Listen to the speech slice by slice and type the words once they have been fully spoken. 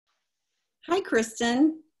Hi,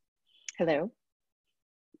 Kristin. Hello.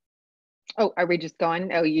 Oh, are we just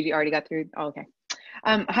going? Oh, you already got through. Oh, okay.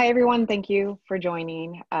 Hi, everyone. Thank you for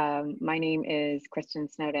joining. My name is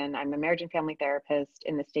Kristin Snowden. I'm a marriage and family therapist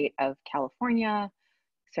in the state of California,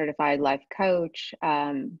 certified life coach.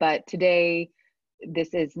 But today,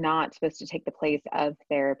 this is not supposed to take the place of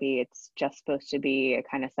therapy. It's just supposed to be a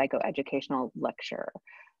kind of psychoeducational lecture.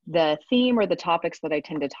 The theme or the topics that I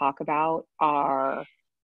tend to talk about are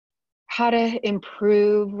how to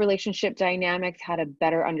improve relationship dynamics, how to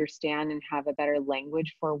better understand and have a better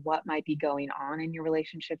language for what might be going on in your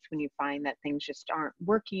relationships when you find that things just aren't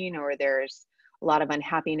working or there's a lot of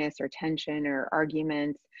unhappiness or tension or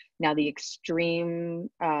arguments. Now, the extreme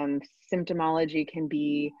symptomology can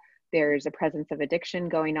be there's a presence of addiction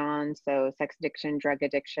going on, so sex addiction, drug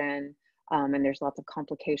addiction, and there's lots of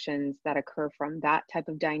complications that occur from that type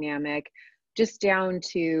of dynamic, just down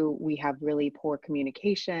to we have really poor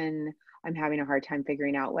communication. I'm having a hard time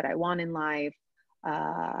figuring out what I want in life.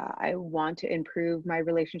 I want to improve my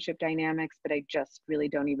relationship dynamics, but I just really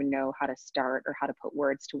don't even know how to start or how to put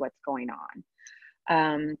words to what's going on.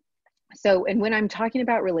 And when I'm talking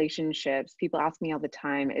about relationships, people ask me all the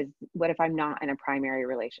time is, what if I'm not in a primary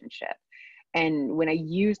relationship? And when I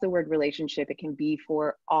use the word relationship, it can be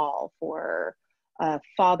for all, for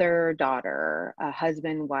father, daughter,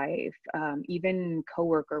 husband, wife, even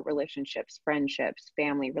coworker relationships, friendships,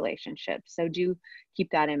 family relationships. So do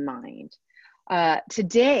keep that in mind.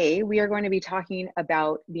 Today, we are going to be talking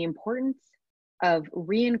about the importance of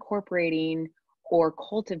reincorporating or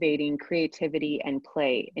cultivating creativity and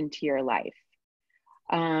play into your life.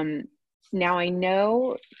 Now, I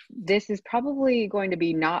know this is probably going to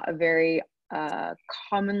be not a very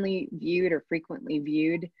commonly viewed or frequently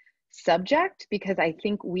viewed subject, because I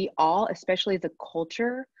think we all, especially as a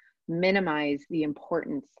culture, minimize the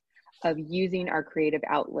importance of using our creative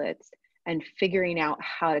outlets and figuring out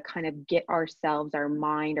how to kind of get ourselves, our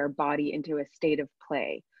mind, our body into a state of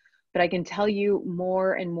play. But I can tell you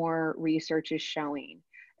more and more research is showing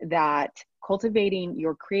that cultivating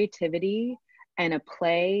your creativity and a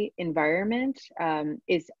play environment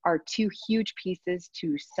are two huge pieces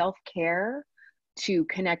to self-care, to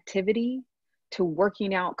connectivity, to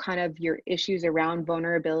working out kind of your issues around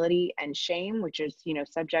vulnerability and shame, which is,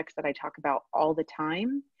 subjects that I talk about all the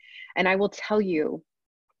time. And I will tell you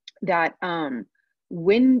that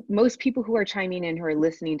when most people who are chiming in, who are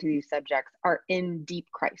listening to these subjects, are in deep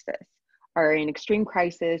crisis, are in extreme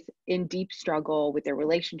crisis, in deep struggle with their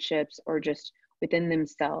relationships or just within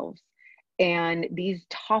themselves. And these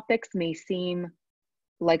topics may seem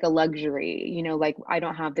like a luxury, like I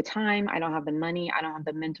don't have the time, I don't have the money, I don't have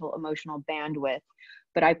the mental, emotional bandwidth.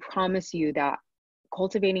 But I promise you that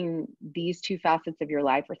cultivating these two facets of your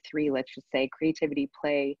life, or three, let's just say, creativity,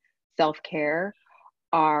 play, self-care,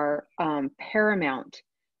 are paramount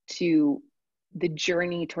to the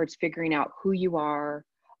journey towards figuring out who you are,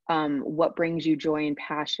 what brings you joy and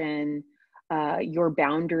passion, your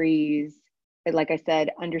boundaries. Like I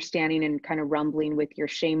said, understanding and kind of rumbling with your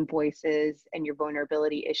shame voices and your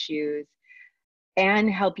vulnerability issues,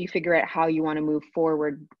 and help you figure out how you want to move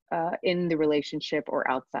forward in the relationship or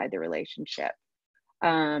outside the relationship.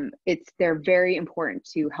 They're very important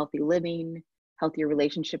to healthy living, healthier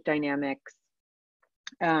relationship dynamics,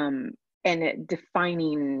 and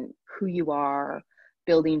defining who you are,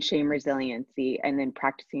 building shame resiliency, and then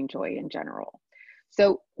practicing joy in general.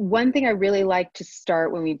 So one thing I really like to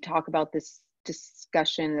start when we talk about this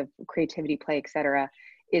discussion of creativity, play, etc.,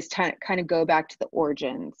 is to kind of go back to the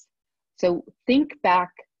origins. So think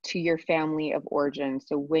back to your family of origin.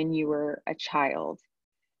 So when you were a child,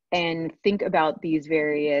 and think about these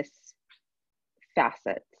various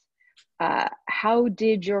facets. How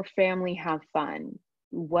did your family have fun?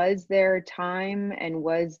 Was there time and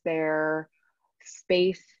was there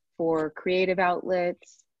space for creative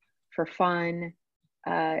outlets, for fun?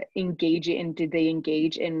 Did they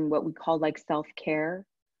engage in what we call like self-care?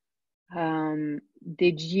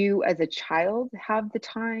 Did you as a child have the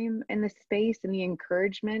time and the space and the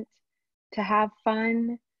encouragement to have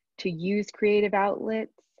fun, to use creative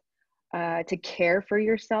outlets, to care for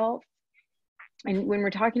yourself? And when we're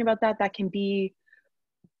talking about that, that can be,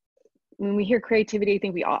 when we hear creativity, I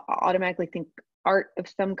think we automatically think art of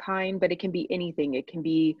some kind, but it can be anything. It can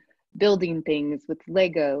be building things with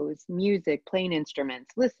Legos, music, playing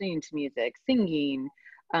instruments, listening to music, singing,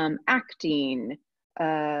 acting,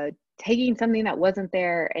 taking something that wasn't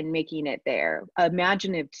there and making it there,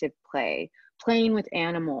 imaginative play, playing with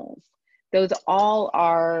animals. Those all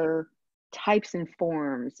are types and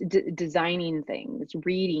forms, designing things,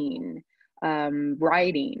 reading,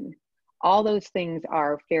 writing. All those things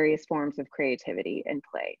are various forms of creativity and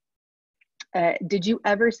play. Did you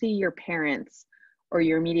ever see your parents or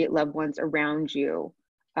your immediate loved ones around you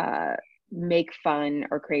uh, make fun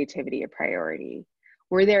or creativity a priority?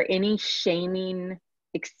 Were there any shaming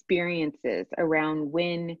experiences around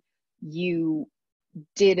when you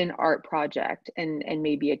did an art project and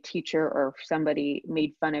maybe a teacher or somebody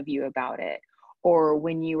made fun of you about it? Or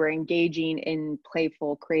when you were engaging in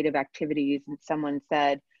playful creative activities and someone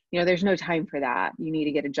said, you know, there's no time for that, you need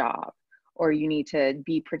to get a job, or you need to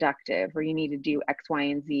be productive, or you need to do X, Y,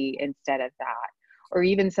 and Z instead of that. Or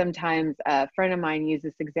even sometimes a friend of mine used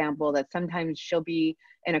this example that sometimes she'll be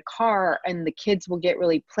in a car and the kids will get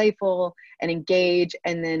really playful and engage,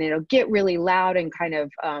 and then it'll get really loud and kind of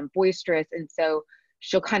boisterous. And so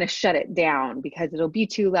she'll kind of shut it down because it'll be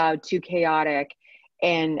too loud, too chaotic.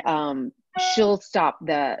 And she'll stop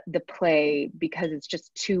the play because it's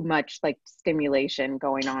just too much like stimulation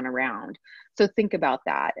going on around. So think about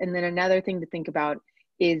that. And then another thing to think about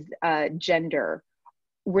is gender.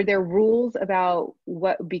 Were there rules about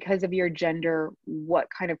what, because of your gender, what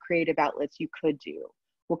kind of creative outlets you could do,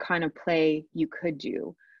 what kind of play you could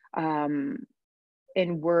do? And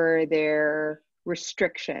were there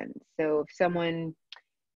restrictions? So if someone,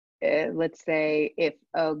 let's say if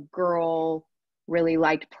a girl really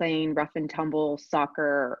liked playing rough and tumble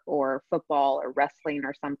soccer or football or wrestling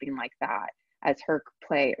or something like that as her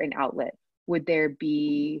play and outlet, would there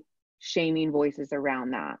be shaming voices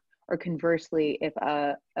around that? Or conversely, if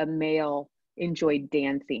a male enjoyed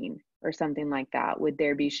dancing or something like that, would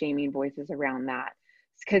there be shaming voices around that?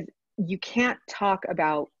 Because you can't talk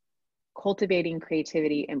about cultivating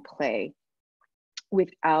creativity and play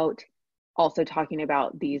without also talking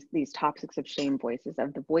about these topics of shame voices,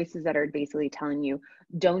 of the voices that are basically telling you,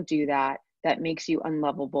 don't do that, that makes you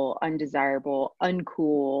unlovable, undesirable,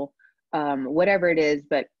 uncool, whatever it is,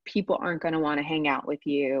 but people aren't going to want to hang out with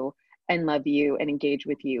you and love you and engage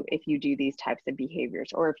with you if you do these types of behaviors,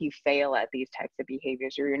 or if you fail at these types of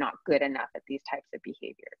behaviors, or you're not good enough at these types of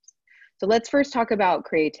behaviors. So let's first talk about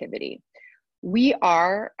creativity. We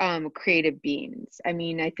are creative beings. I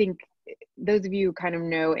mean, I think those of you who kind of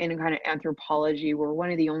know in kind of anthropology, we're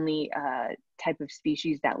one of the only type of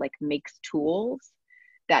species that like makes tools,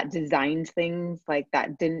 that designs things like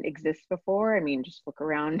that didn't exist before. I mean, just look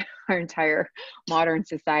around our entire modern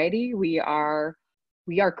society. We are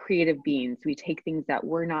creative beings. We take things that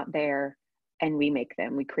were not there and we make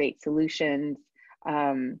them. We create solutions.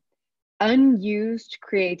 Unused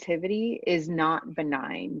creativity is not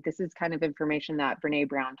benign. This is kind of information that Brene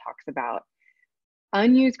Brown talks about.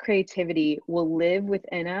 Unused creativity will live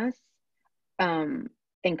within us and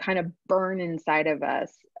kind of burn inside of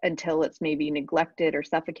us until it's maybe neglected or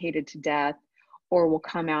suffocated to death, or will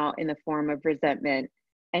come out in the form of resentment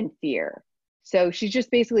and fear. So she's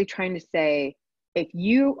just basically trying to say, if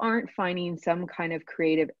you aren't finding some kind of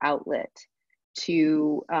creative outlet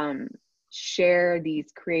to share these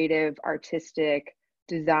creative, artistic,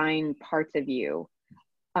 design parts of you,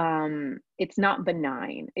 it's not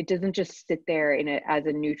benign. It doesn't just sit there in it as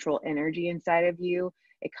a neutral energy inside of you.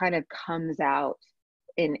 It kind of comes out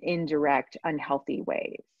in indirect, unhealthy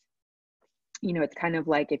ways. You know, it's kind of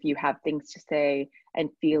like if you have things to say and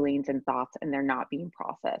feelings and thoughts and they're not being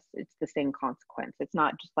processed, it's the same consequence. It's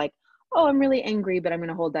not just like, oh, I'm really angry, but I'm going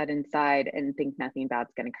to hold that inside and think nothing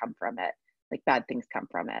bad's going to come from it. Like bad things come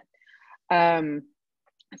from it.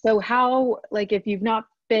 So how, like if you've not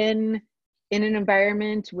been in an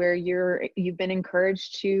environment where you've been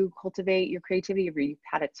encouraged to cultivate your creativity, or you've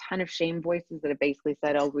had a ton of shame voices that have basically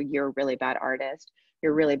said, oh, well, you're a really bad artist,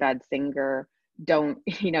 you're a really bad singer, don't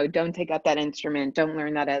take up that instrument, don't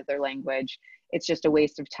learn that other language, it's just a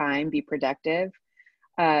waste of time, be productive.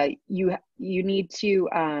 You need to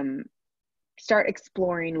start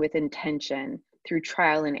exploring with intention through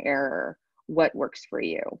trial and error what works for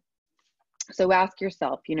you. So ask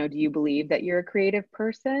yourself, do you believe that you're a creative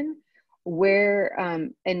person? Where,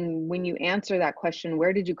 and when you answer that question,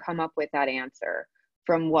 where did you come up with that answer?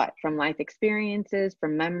 From what? From life experiences,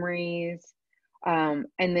 from memories? And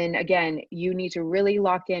then again, you need to really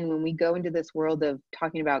lock in when we go into this world of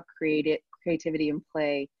talking about creativity and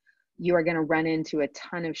play. You are going to run into a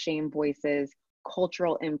ton of shame voices,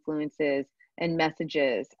 cultural influences, and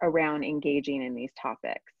messages around engaging in these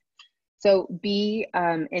topics. So be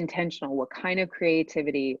intentional. What kind of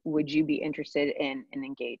creativity would you be interested in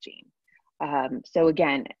engaging? So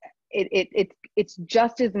again, it's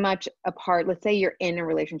just as much a part. Let's say you're in a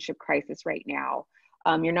relationship crisis right now.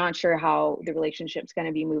 You're not sure how the relationship's going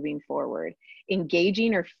to be moving forward.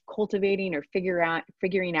 Engaging or cultivating or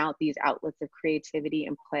figuring out these outlets of creativity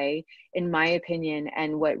and play, in my opinion,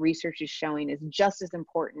 and what research is showing, is just as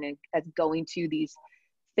important as going to these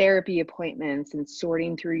therapy appointments and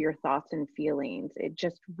sorting through your thoughts and feelings. It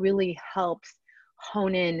just really helps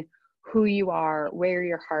hone in who you are, where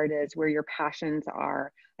your heart is, where your passions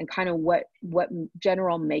are, and kind of what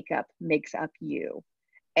general makeup makes up you.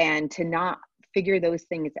 And to not figure those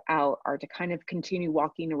things out, or to kind of continue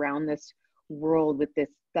walking around this world with this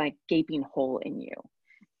like gaping hole in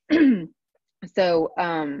you. So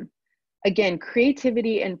again,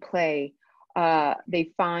 creativity and play,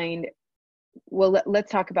 they find, well,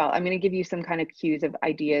 let's talk about, I'm going to give you some kind of cues of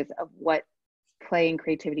ideas of what play and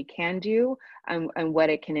creativity can do, and what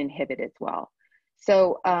it can inhibit as well.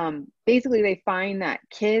 So basically they find that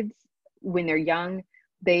kids, when they're young,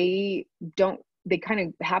 they kind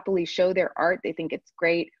of happily show their art. They think it's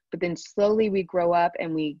great, but then slowly we grow up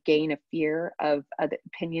and we gain a fear of the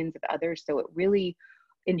opinions of others. So it really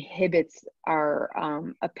inhibits our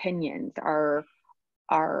opinions, our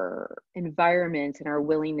environment, and our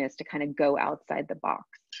willingness to kind of go outside the box.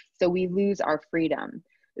 So we lose our freedom.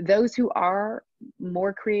 Those who are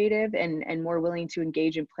more creative and more willing to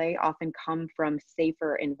engage in play often come from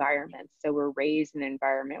safer environments. So we're raised in an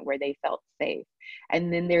environment where they felt safe.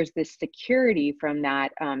 And then there's this security from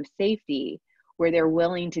that safety, where they're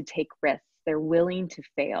willing to take risks. They're willing to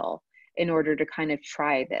fail in order to kind of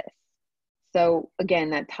try this. So again,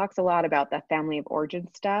 that talks a lot about that family of origin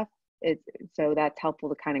stuff. So that's helpful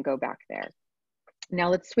to kind of go back there. Now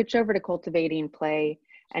let's switch over to cultivating play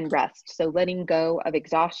and rest. So letting go of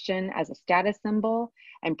exhaustion as a status symbol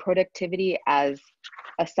and productivity as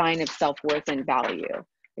a sign of self-worth and value.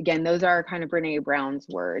 Again, those are kind of Brene Brown's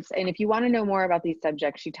words. And if you want to know more about these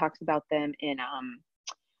subjects, she talks about them in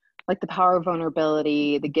like The Power of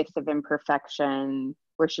Vulnerability, The Gifts of Imperfection,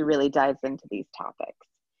 where she really dives into these topics.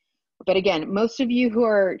 But again, most of you who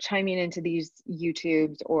are chiming into these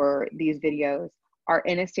YouTubes or these videos are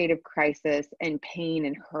in a state of crisis and pain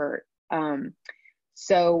and hurt.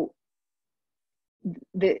 So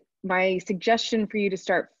my suggestion for you to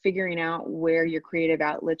start figuring out where your creative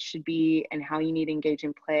outlets should be and how you need to engage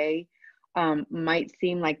in play might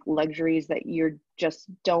seem like luxuries that you just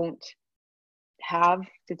don't have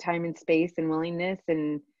the time and space and willingness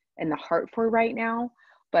and the heart for right now.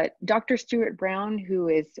 But Dr. Stuart Brown, who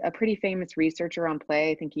is a pretty famous researcher on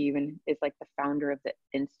play, I think he even is like the founder of the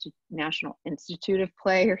National Institute of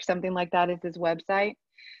Play or something like that is his website.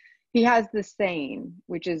 He has this saying,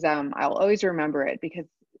 which is, I'll always remember it because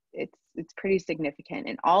it's pretty significant.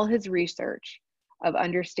 In all his research of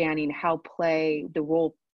understanding how play, the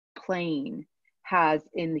role playing has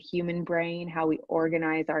in the human brain, how we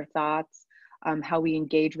organize our thoughts, how we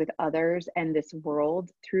engage with others and this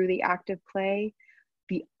world through the act of play,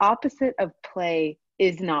 the opposite of play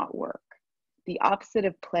is not work. The opposite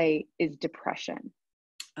of play is depression.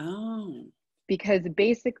 Oh. Because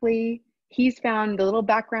basically, he's found the little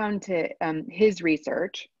background to his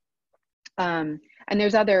research. And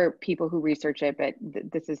there's other people who research it, but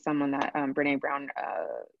this is someone that Brene Brown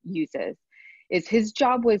uses. Is his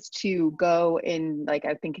job was to go in, like,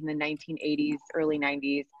 I think in the 1980s, early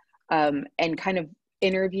 90s, and kind of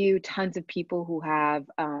interview tons of people who have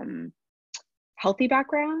healthy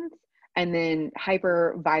backgrounds and then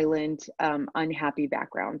hyper violent, unhappy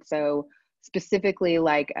backgrounds. So specifically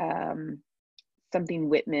like something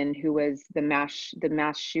Whitman, who was the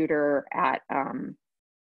mass shooter at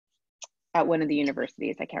one of the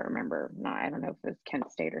universities. I can't remember. No, I don't know if it was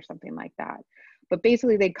Kent State or something like that. But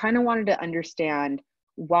basically they kind of wanted to understand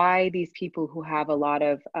why these people who have a lot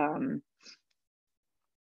of, let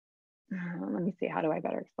me see, how do I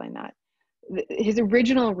better explain that? His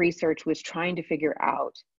original research was trying to figure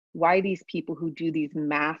out why these people who do these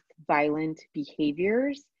mass violent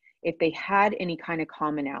behaviors, if they had any kind of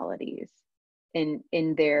commonalities in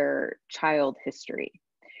their child history.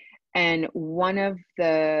 And one of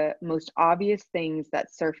the most obvious things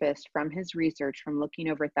that surfaced from his research, from looking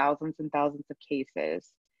over thousands and thousands of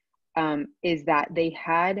cases, is that they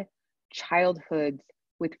had childhoods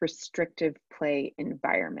with restrictive play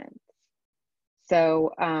environments.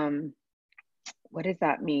 So what does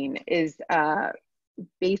that mean? Is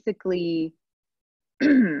basically,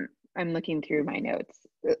 I'm looking through my notes.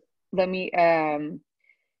 Let me,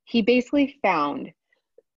 he basically found,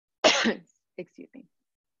 excuse me,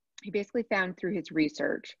 he basically found through his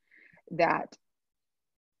research that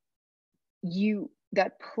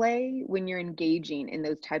that play, when you're engaging in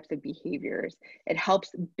those types of behaviors, it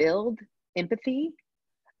helps build empathy.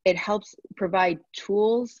 It helps provide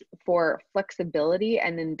tools for flexibility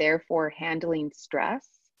and then therefore handling stress.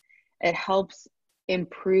 It helps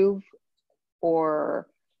improve or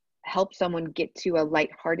help someone get to a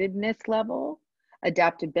lightheartedness level,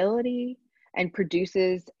 adaptability, and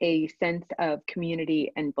produces a sense of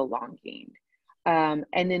community and belonging. And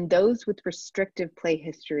then those with restrictive play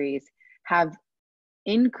histories have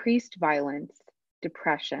increased violence,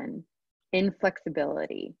 depression,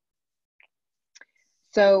 inflexibility.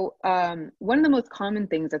 So one of the most common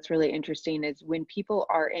things that's really interesting is when people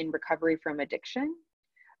are in recovery from addiction,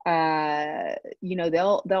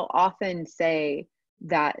 they'll often say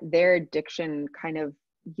that their addiction kind of,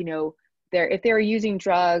 if they're using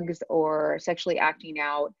drugs or sexually acting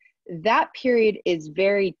out, that period is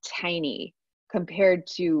very tiny compared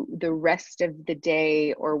to the rest of the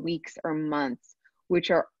day or weeks or months, which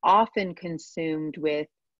are often consumed with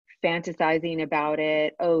fantasizing about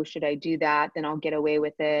it. Oh, should I do that? Then I'll get away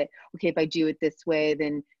with it. Okay, if I do it this way,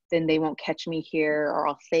 then they won't catch me here, or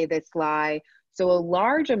I'll say this lie. So a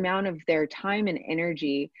large amount of their time and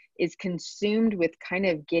energy is consumed with kind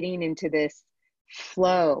of getting into this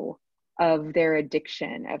flow of their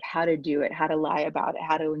addiction, of how to do it, how to lie about it,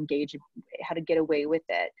 how to engage, how to get away with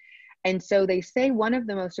it. And so they say one of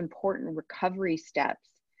the most important recovery steps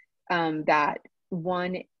that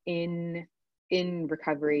one in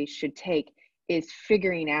recovery should take is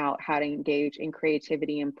figuring out how to engage in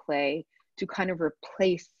creativity and play to kind of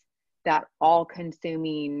replace that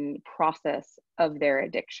all-consuming process of their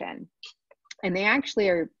addiction. And they actually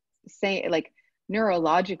are saying, like,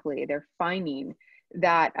 neurologically, they're finding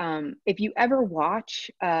that if you ever watch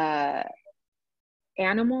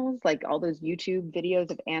animals, like all those YouTube videos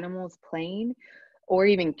of animals playing, or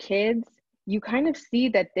even kids, you kind of see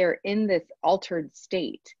that they're in this altered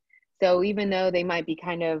state. So even though they might be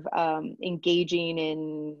kind of engaging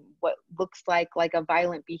in what looks like a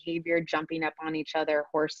violent behavior, jumping up on each other,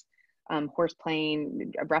 horse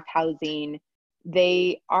playing, roughhousing,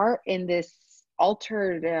 they are in this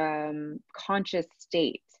altered conscious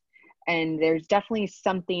state. And there's definitely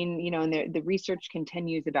something, and the research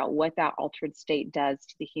continues about what that altered state does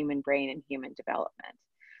to the human brain and human development.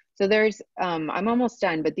 So there's, I'm almost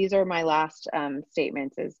done, but these are my last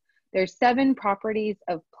statements, is there's 7 properties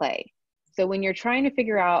of play. So when you're trying to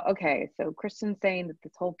figure out, okay, so Kristin's saying that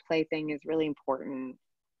this whole play thing is really important.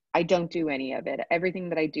 I don't do any of it. Everything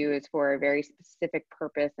that I do is for a very specific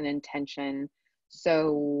purpose and intention.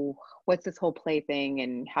 So what's this whole play thing,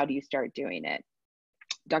 and how do you start doing it?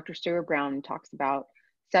 Dr. Stuart Brown talks about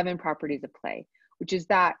 7 properties of play, which is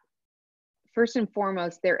that first and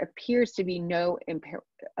foremost, there appears to be no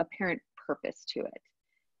apparent purpose to it.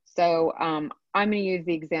 So I'm going to use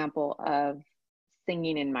the example of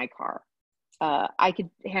singing in my car. I could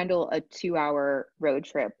handle a 2-hour road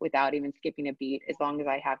trip without even skipping a beat, as long as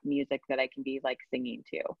I have music that I can be like singing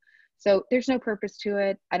to. So there's no purpose to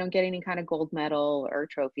it. I don't get any kind of gold medal or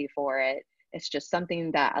trophy for it. It's just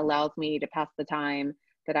something that allows me to pass the time,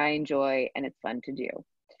 that I enjoy, and it's fun to do.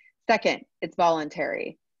 Second, it's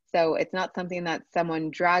voluntary. So it's not something that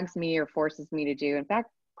someone drags me or forces me to do. In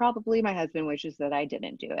fact, probably my husband wishes that I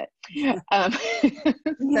didn't do it.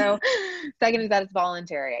 So second is that it's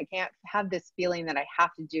voluntary. I can't have this feeling that I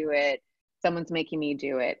have to do it. Someone's making me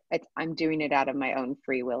do it. I'm doing it out of my own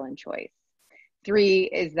free will and choice. 3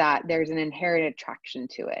 is that there's an inherent attraction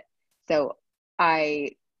to it. So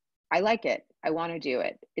I like it. I want to do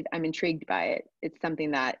it. I'm intrigued by it. It's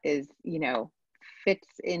something that is, fits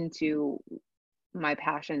into my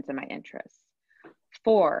passions and my interests.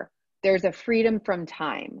 4, there's a freedom from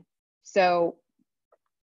time. So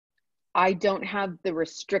I don't have the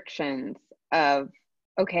restrictions of,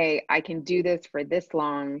 okay, I can do this for this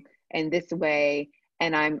long and this way,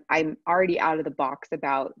 and I'm already out of the box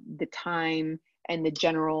about the time and the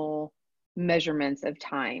general measurements of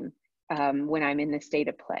time when I'm in the state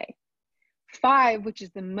of play. 5, which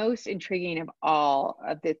is the most intriguing of all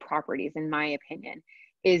of the properties, in my opinion,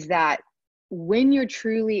 is that when you're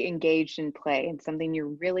truly engaged in play and something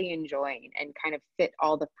you're really enjoying and kind of fit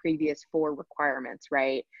all the previous 4 requirements,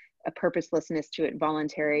 right? A purposelessness to it,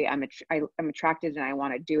 voluntary, I'm attracted and I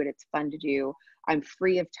want to do it, it's fun to do, I'm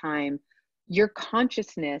free of time. Your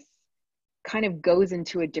consciousness kind of goes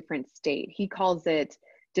into a different state. He calls it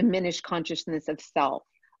diminished consciousness of self.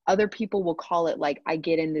 Other people will call it like, I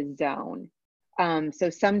get in the zone. So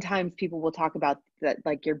sometimes people will talk about that,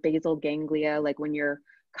 like your basal ganglia, like when you're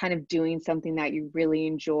kind of doing something that you really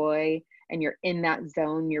enjoy and you're in that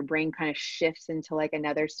zone, your brain kind of shifts into like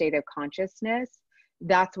another state of consciousness.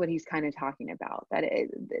 That's what he's kind of talking about. That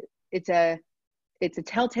it's a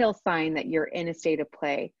telltale sign that you're in a state of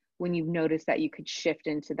play when you've noticed that you could shift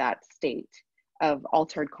into that state of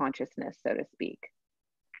altered consciousness, so to speak.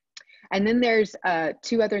 And then there's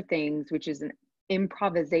 2 other things, which is an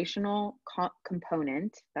improvisational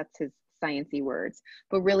component. That's his sciencey words.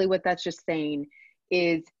 But really what that's just saying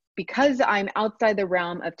is, because I'm outside the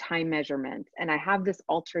realm of time measurements and I have this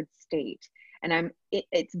altered state, and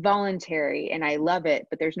it's voluntary and I love it,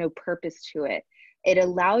 but there's no purpose to it. It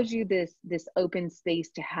allows you this open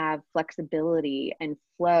space to have flexibility and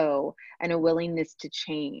flow and a willingness to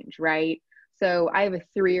change, right? So I have a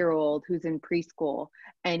 3-year-old who's in preschool,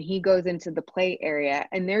 and he goes into the play area,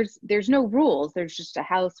 and there's no rules. There's just a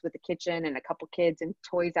house with a kitchen and a couple kids and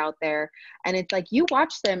toys out there. And it's like, you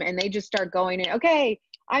watch them and they just start going, and okay,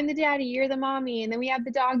 I'm the daddy, you're the mommy, and then we have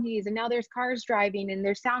the doggies, and now there's cars driving and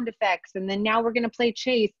there's sound effects, and then now we're going to play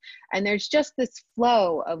chase. And there's just this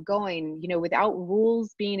flow of going, you know, without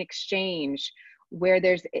rules being exchanged, where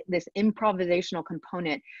there's this improvisational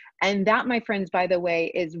component. And that, my friends, by the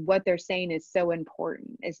way, is what they're saying is so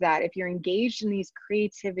important, is that if you're engaged in these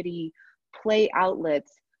creativity play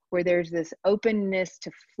outlets where there's this openness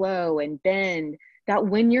to flow and bend, that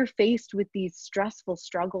when you're faced with these stressful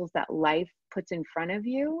struggles that life puts in front of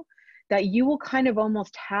you, that you will kind of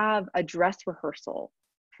almost have a dress rehearsal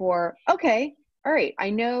for, okay, all right, I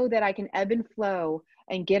know that I can ebb and flow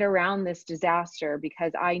and get around this disaster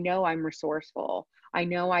because I know I'm resourceful. I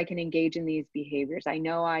know I can engage in these behaviors. I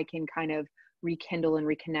know I can kind of rekindle and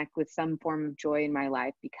reconnect with some form of joy in my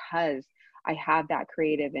life because I have that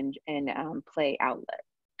creative and play outlet.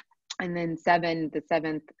 And then the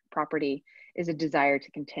seventh property is a desire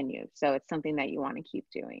to continue. So it's something that you want to keep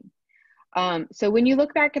doing. So when you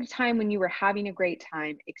look back at a time when you were having a great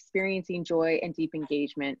time, experiencing joy and deep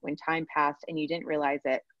engagement, when time passed and you didn't realize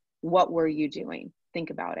it, what were you doing? Think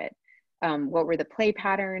about it. What were the play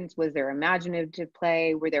patterns? Was there imaginative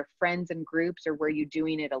play? Were there friends and groups, or were you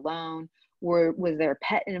doing it alone? Was there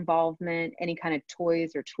pet involvement, any kind of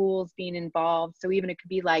toys or tools being involved? So even it could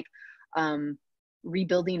be like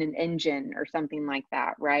rebuilding an engine or something like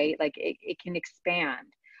that, right? Like it can expand.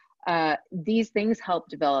 These things help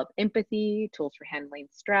develop empathy, tools for handling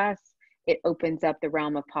stress. It opens up the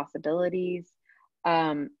realm of possibilities.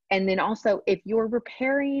 And then also, if you're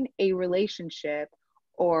repairing a relationship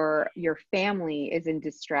or your family is in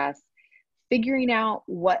distress, figuring out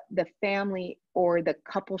what the family or the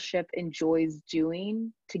coupleship enjoys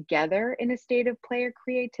doing together in a state of play or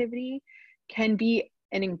creativity can be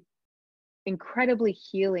an incredibly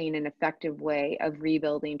healing and effective way of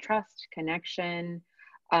rebuilding trust, connection,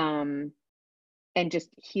 and just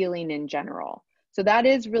healing in general. So that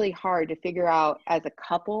is really hard to figure out as a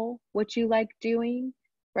couple what you like doing,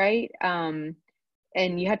 right?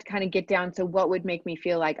 And you have to kind of get down to what would make me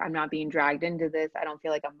feel like I'm not being dragged into this. I don't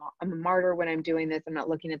feel like I'm a martyr when I'm doing this. I'm not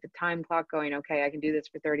looking at the time clock going, okay, I can do this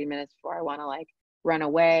for 30 minutes before I want to like run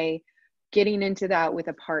away. Getting into that with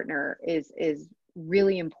a partner is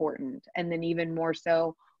really important. And then even more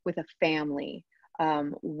so with a family.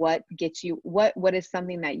 What gets you, what is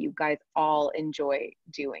something that you guys all enjoy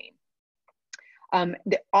doing?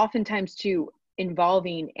 Oftentimes too,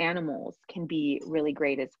 involving animals can be really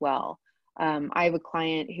great as well. I have a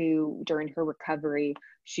client who during her recovery,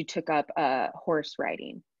 she took up horse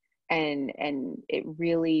riding, and it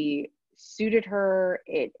really suited her.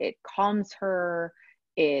 It calms her.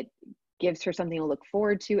 It gives her something to look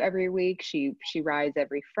forward to every week. She rides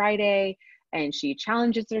every Friday, and she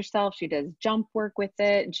challenges herself. She does jump work with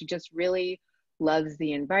it, and she just really loves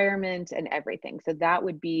the environment and everything. So that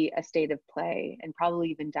would be a state of play, and probably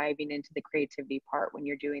even diving into the creativity part when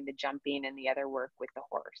you're doing the jumping and the other work with the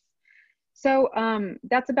horse. So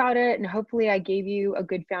that's about it. And hopefully I gave you a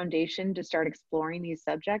good foundation to start exploring these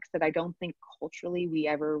subjects that I don't think culturally we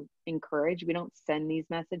ever encourage. We don't send these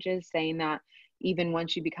messages saying that even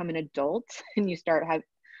once you become an adult and you start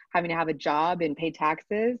having to have a job and pay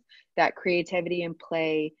taxes, that creativity and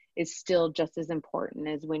play is still just as important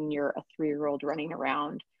as when you're a 3-year-old running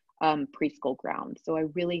around preschool ground. So I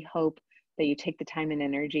really hope that you take the time and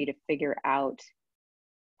energy to figure out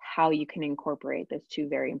how you can incorporate those two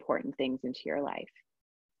very important things into your life.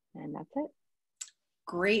 And that's it.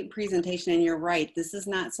 Great presentation. And you're right. This is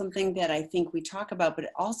not something that I think we talk about, but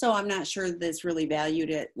also I'm not sure that's really valued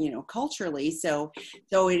at, culturally. So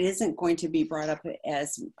it isn't going to be brought up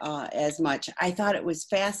as much. I thought it was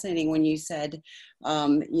fascinating when you said,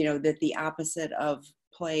 that the opposite of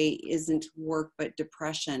play isn't work, but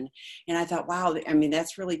depression. And I thought, wow, I mean,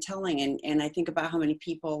 that's really telling. And I think about how many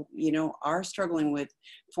people, are struggling with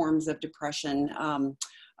forms of depression. In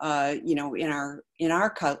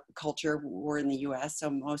our culture, we're in the U.S., so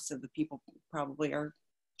most of the people probably are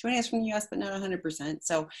joining us from the U.S., but not 100%.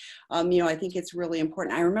 So, I think it's really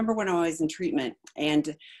important. I remember when I was in treatment,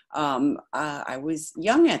 and I was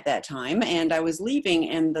young at that time, and I was leaving,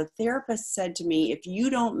 and the therapist said to me, if you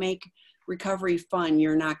don't make recovery fun,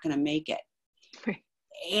 you're not going to make it. Right.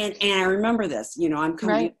 And I remember this, I'm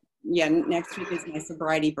coming, right. yeah, next week is my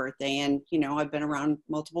sobriety birthday. And, you know, I've been around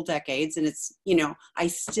multiple decades, and it's, you know, I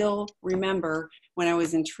still remember when I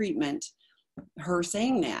was in treatment, her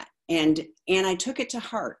saying that. And I took it to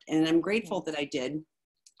heart, and I'm grateful that I did.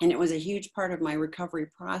 And it was a huge part of my recovery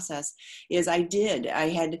process is I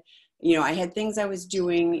had, you know, I had things I was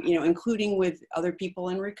doing, you know, including with other people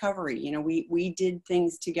in recovery. You know, we did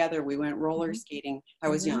things together. We went roller skating. I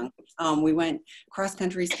was young. We went cross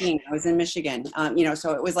country skiing. I was in Michigan. You know,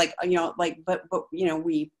 so it was like, you know, like, but, you know,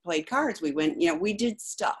 we played cards. We went, you know, we did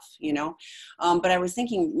stuff, you know. But I was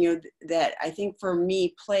thinking, you know, that I think for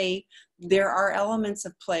me, there are elements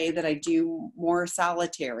of play that I do more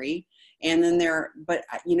solitary. And then but,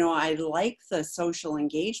 you know, I like the social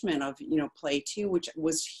engagement of, you know, play too, which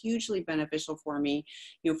was hugely beneficial for me,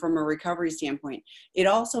 you know, from a recovery standpoint. It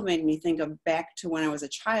also made me think of back to when I was a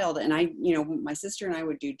child, and you know, my sister and I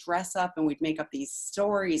would do dress up, and we'd make up these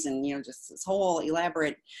stories and, you know, just this whole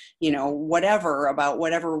elaborate, you know, whatever about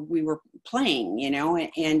whatever we were playing, you know,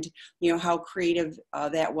 and you know, how creative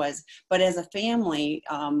that was. But as a family,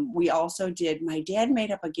 we also my dad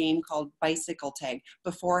made up a game called bicycle tag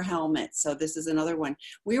before helmet. So this is another one.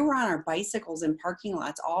 We were on our bicycles in parking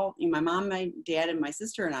lots, my mom, my dad, and my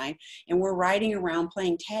sister and I, and we're riding around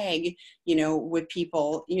playing tag, you know, with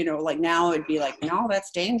people, you know, like now it'd be like, no,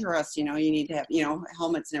 that's dangerous. You know, you need to have, you know,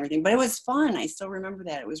 helmets and everything, but it was fun. I still remember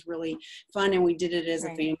that. It was really fun. And we did it as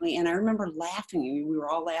a family. And I remember laughing. We were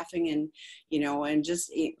all laughing, and, you know, and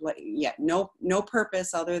just like, yeah, no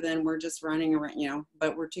purpose other than we're just running around, you know,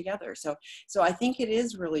 but we're together. So I think it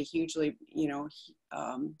is really hugely, you know,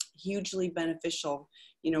 hugely beneficial,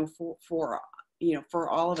 you know, for you know, for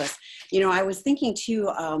all of us. You know, I was thinking too,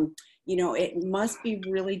 you know, it must be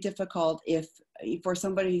really difficult for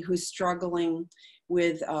somebody who's struggling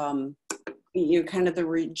with, you know, kind of the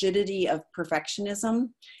rigidity of perfectionism,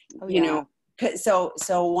 you know. So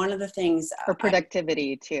one of the things for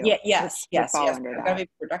productivity too. Yeah, yes. I've got to be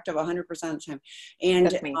productive 100% of the time.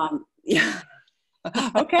 And yeah.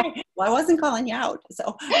 Okay. Well, I wasn't calling you out.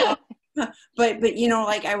 So, but you know,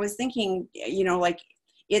 like I was thinking, you know, like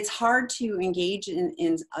it's hard to engage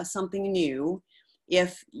in something new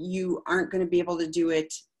if you aren't going to be able to do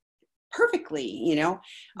it perfectly, you know.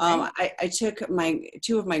 I took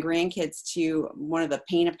two of my grandkids to one of the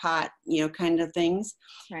paint a pot, you know, kind of things,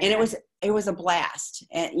 and it was a blast.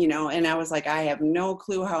 And you know, and I was like, I have no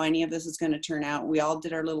clue how any of this is going to turn out. We all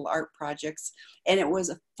did our little art projects, and it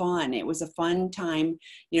was fun. It was a fun time,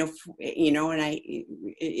 you know, and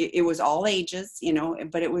it was all ages, you know,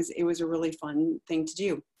 but it was a really fun thing to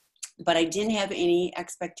do. But I didn't have any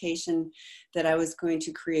expectation that I was going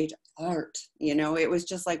to create art. You know, it was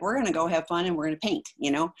just like, we're going to go have fun and we're going to paint, you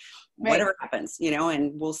know, whatever happens, you know,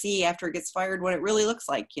 and we'll see after it gets fired what it really looks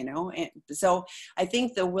like, you know. And so I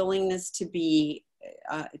think the willingness to be,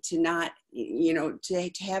 to not, you know, to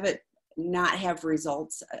have it not have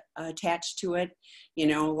results attached to it, you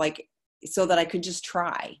know, like, so that I could just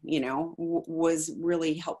try, you know, was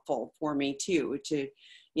really helpful for me too,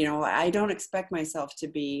 you know, I don't expect myself to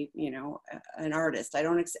be, you know, an artist.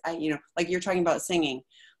 You know, like you're talking about singing,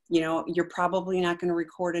 you know, you're probably not going to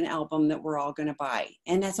record an album that we're all going to buy,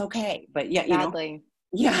 and that's okay. But yeah, you know,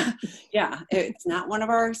 yeah, it's not one of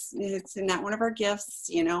our gifts.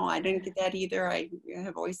 You know, I didn't get that either. I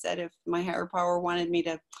have always said if my higher power wanted me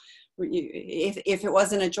to, if it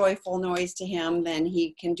wasn't a joyful noise to him, then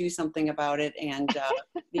he can do something about it, and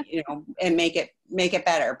you know, and make it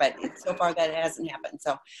better. But so far that hasn't happened.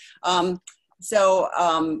 So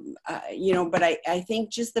you know, but I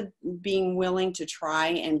think just the being willing to try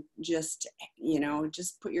and just, you know,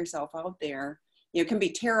 just put yourself out there, you know, can be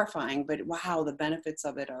terrifying, but wow, the benefits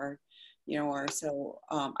of it are, you know, are so,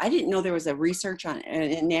 I didn't know there was a research on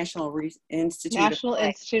National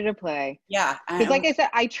Institute of Play. Yeah. Because like I said,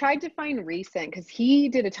 I tried to find recent, because he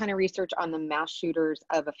did a ton of research on the mass shooters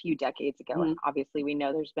of a few decades ago. And obviously we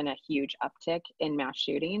know there's been a huge uptick in mass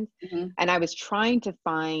shootings. And I was trying to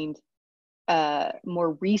find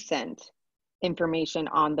more recent information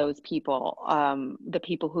on those people, the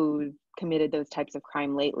people who committed those types of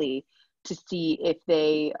crime lately, to see if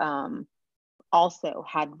they also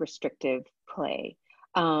had restrictive play.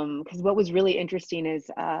 Because what was really interesting is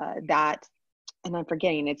that, and I'm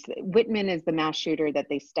forgetting, Whitman is the mass shooter that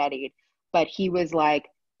they studied, but he was like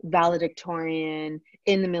valedictorian,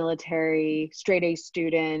 in the military, straight A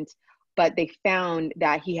student, but they found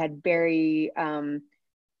that he had very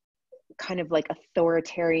kind of like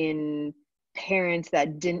authoritarian parents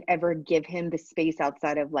that didn't ever give him the space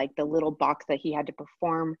outside of like the little box that he had to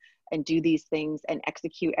perform and do these things and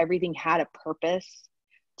execute. Everything had a purpose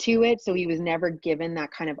to it. So he was never given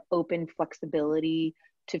that kind of open flexibility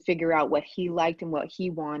to figure out what he liked and what he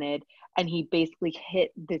wanted. And he basically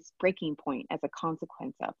hit this breaking point as a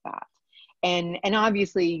consequence of that. And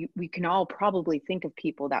obviously we can all probably think of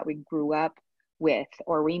people that we grew up with,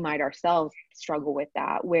 or we might ourselves struggle with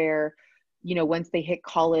that, where, you know, once they hit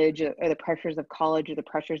college, or the pressures of college, or the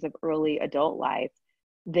pressures of early adult life,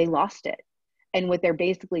 they lost it. And what they're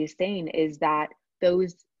basically saying is that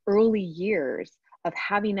those early years of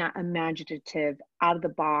having that imaginative, out of the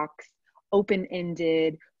box,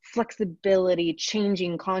 open-ended flexibility,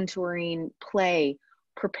 changing, contouring play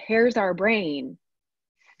prepares our brain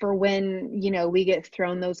for when, you know, we get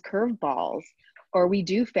thrown those curveballs, or we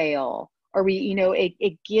do fail, or we, you know, it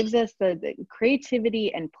gives us the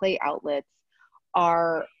creativity and play outlets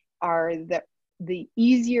are the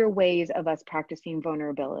easier ways of us practicing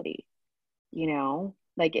vulnerability. You know,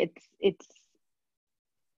 like it's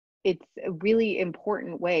a really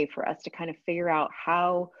important way for us to kind of figure out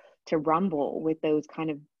how to rumble with those kind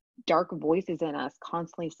of dark voices in us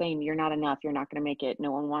constantly saying, you're not enough, you're not going to make it,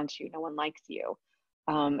 no one wants you, no one likes you.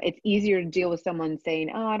 It's easier to deal with someone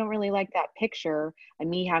saying, oh, I don't really like that picture, and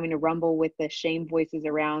me having to rumble with the shame voices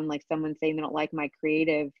around, like someone saying they don't like my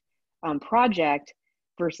creative project,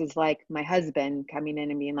 versus like my husband coming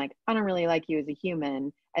in and being like, I don't really like you as a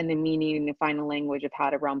human, and then me needing to find a language of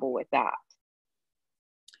how to rumble with that.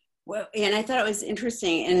 Well, and I thought it was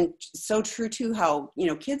interesting and so true too, how, you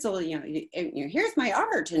know, kids will, you know, here's my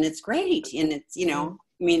art and it's great. And it's, you know,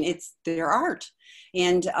 I mean, it's their art.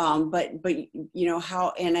 And, but, you know,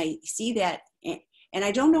 how, and I see that, and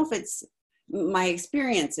I don't know if it's my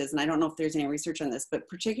experiences, and I don't know if there's any research on this, but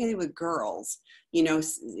particularly with girls, you know,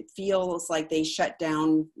 it feels like they shut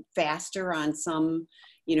down faster on some,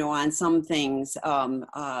 you know, on some things,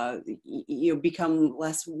 you become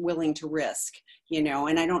less willing to risk, you know,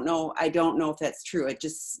 and I don't know if that's true. It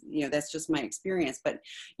just, you know, that's just my experience. But,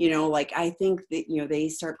 you know, like, I think that, you know, they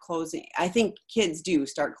start closing, I think kids do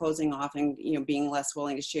start closing off and, you know, being less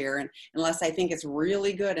willing to share. And unless I think it's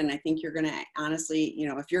really good, and I think you're going to honestly, you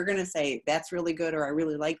know, if you're going to say that's really good, or I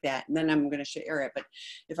really like that, then I'm going to share it. But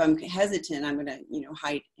if I'm hesitant, I'm going to, you know,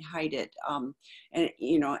 hide it. And,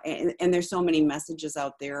 you know, and there's so many messages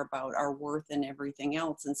out there about our worth and everything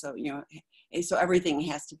else. And so, you know, so everything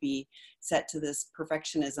has to be set to this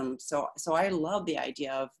perfectionism. So I love the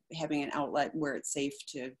idea of having an outlet where it's safe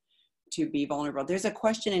to be vulnerable. There's a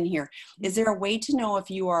question in here. Is there a way to know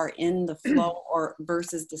if you are in the flow or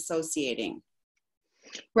versus dissociating?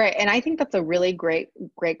 Right. And I think that's a really great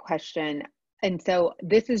question. And so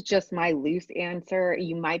this is just my loose answer.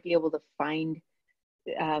 You might be able to find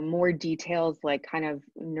more details, like kind of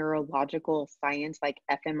neurological science, like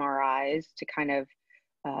fMRIs, to kind of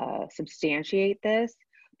substantiate this.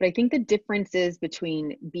 But I think the difference is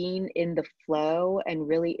between being in the flow and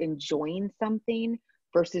really enjoying something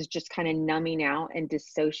versus just kind of numbing out and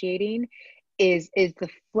dissociating is the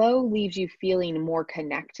flow leaves you feeling more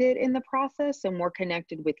connected in the process, so more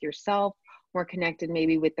connected with yourself, more connected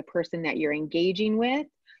maybe with the person that you're engaging with,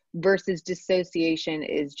 versus dissociation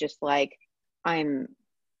is just like,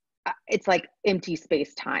 it's like empty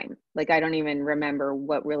space time. Like, I don't even remember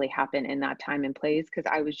what really happened in that time and place,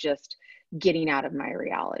 because I was just getting out of my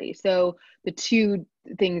reality. So the two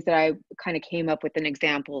things that I kind of came up with an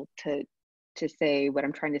example to say what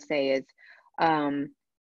I'm trying to say is,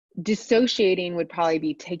 dissociating would probably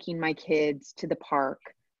be taking my kids to the park,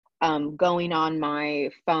 going on my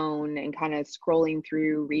phone and kind of scrolling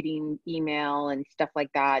through, reading email and stuff like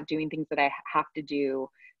that, doing things that I have to do,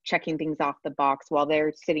 checking things off the box while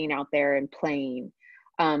they're sitting out there and playing.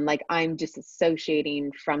 Like, I'm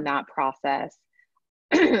disassociating from that process.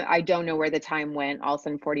 I don't know where the time went. All of a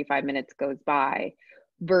sudden 45 minutes goes by,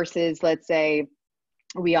 versus, let's say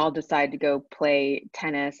we all decide to go play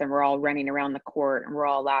tennis and we're all running around the court and we're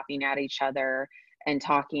all laughing at each other and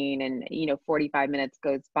talking, and, you know, 45 minutes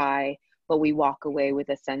goes by, but we walk away with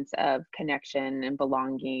a sense of connection and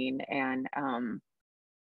belonging, and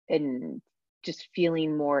just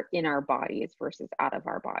feeling more in our bodies versus out of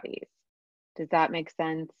our bodies. Does that make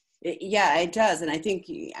sense? Yeah, it does. And I think,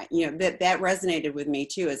 you know, that resonated with me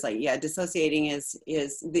too. It's like, yeah, dissociating is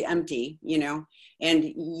the empty, you know,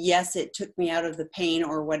 and yes, it took me out of the pain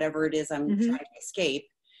or whatever it is I'm trying to escape.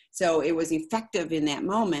 So it was effective in that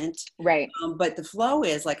moment. Right. But the flow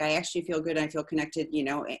is like, I actually feel good. I feel connected, you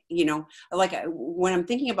know, like when I'm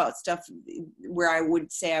thinking about stuff where I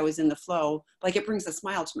would say I was in the flow, like, it brings a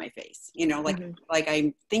smile to my face, you know, like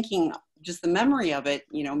I'm thinking, just the memory of it,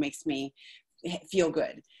 you know, makes me feel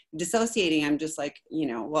good. Dissociating, I'm just like, you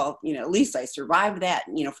know, well, you know, at least I survived that,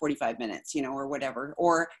 you know, 45 minutes, you know, or whatever,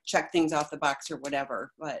 or check things off the box or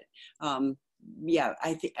whatever. But yeah,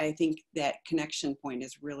 I think that connection point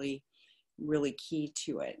is really key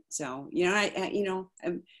to it. So,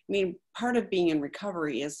 I mean, part of being in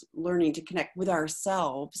recovery is learning to connect with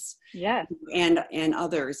ourselves, Yes. and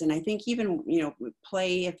others. And I think even,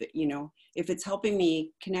 play, if it's helping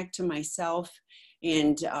me connect to myself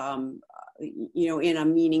and, in a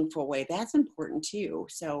meaningful way, that's important too.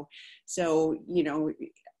 So,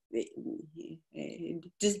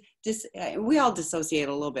 we all dissociate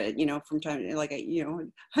a little bit, from time, like,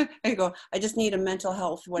 I go, I just need a mental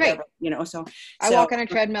health, whatever, Right. so. I walk on a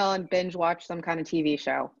treadmill and binge watch some kind of TV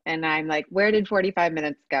show, and I'm like, where did 45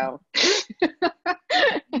 minutes go?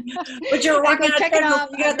 But you're I go walking on a checking treadmill, off,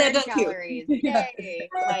 you I got that burned done too. calories. Yay.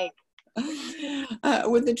 Like,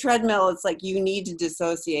 with the treadmill, it's like you need to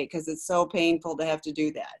dissociate because it's so painful to have to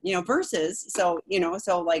do that, versus, so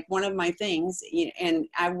like one of my things, and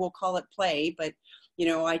I will call it play, but,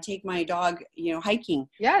 I take my dog, hiking.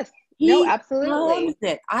 yes. No, He absolutely. loves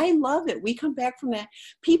it. I love it. We come back from that.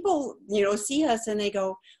 People, see us and they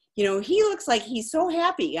go, he looks like he's so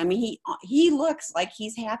happy. I mean, he looks like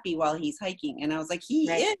he's happy while he's hiking. And I was like, he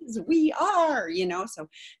Right. is, we are,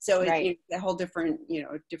 so Right. it's a whole different,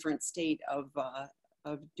 different state of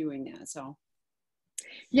doing that. So.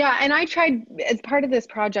 Yeah, and I tried, as part of this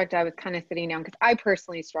project, I was kind of sitting down because I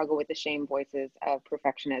personally struggle with the shame voices of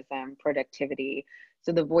perfectionism, productivity.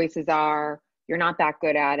 So the voices are, you're not that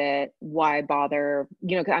good at it. Why bother?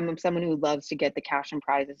 'Cause I'm someone who loves to get the cash and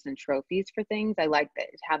prizes and trophies for things. I like that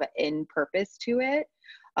to have an end purpose to it.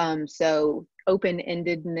 So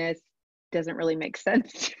open-endedness doesn't really make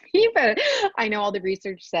sense to me, but I know all the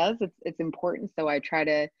research says it's important. So I try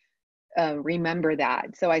to remember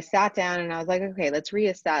that. So I sat down and I was like, okay, let's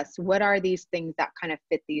reassess what are these things that kind of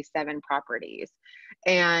fit these 7 properties.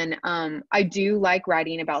 And I do like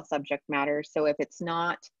writing about subject matter. So if it's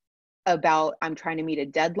not about I'm trying to meet a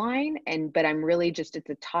deadline, but I'm really just, it's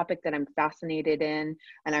a topic that I'm fascinated in,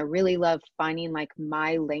 and I really love finding like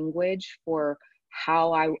my language for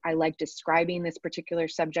how I like describing this particular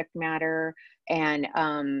subject matter, and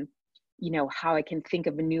how I can think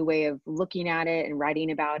of a new way of looking at it and writing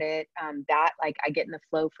about it. That, like, I get in the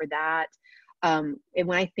flow for that. And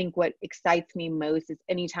when I think what excites me most is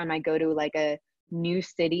anytime I go to like a new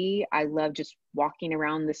city, I love just walking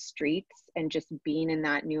around the streets and just being in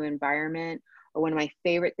that new environment. Or one of my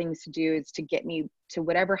favorite things to do is to get me to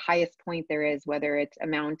whatever highest point there is, whether it's a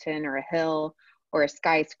mountain or a hill or a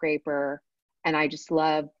skyscraper. And I just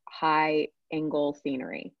love high angle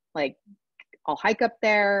scenery. Like, I'll hike up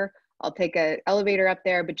there, I'll take an elevator up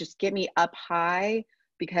there, but just get me up high,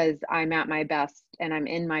 because I'm at my best and I'm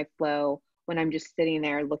in my flow when I'm just sitting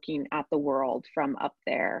there looking at the world from up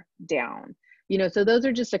there down. So those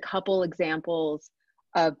are just a couple examples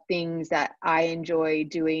of things that I enjoy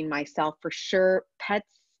doing myself. For sure, pets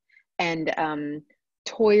and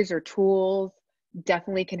toys or tools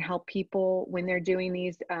definitely can help people when they're doing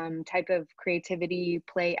these type of creativity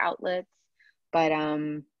play outlets. But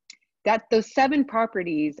those 7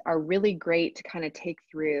 properties are really great to kind of take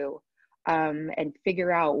through and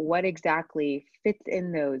figure out what exactly fits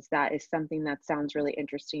in those. That is something that sounds really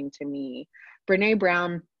interesting to me. Brene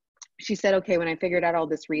Brown, she said, okay, when I figured out all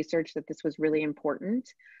this research that this was really important,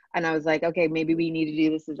 and I was like, okay, maybe we need to do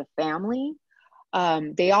this as a family.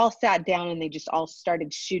 They all sat down and they just all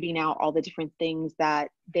started shooting out all the different things that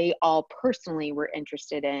they all personally were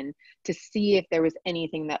interested in, to see if there was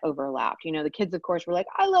anything that overlapped. The kids, of course, were like,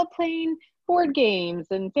 I love playing board games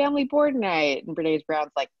and family board night. And Brene Brown's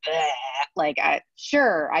like, bleh. Like,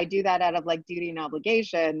 sure, I do that out of like duty and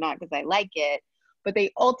obligation, not because I like it. But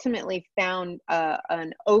they ultimately found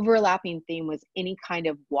an overlapping theme was any kind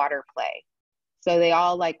of water play. So they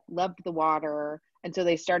all like loved the water. And so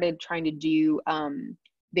they started trying to do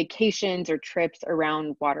vacations or trips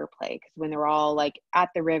around water play. Because when they're all like at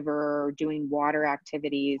the river or doing water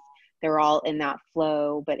activities, they're all in that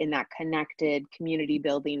flow, but in that connected community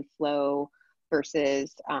building flow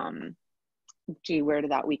versus, gee, where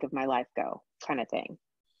did that week of my life go kind of thing.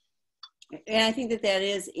 And I think that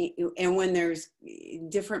is, and when there's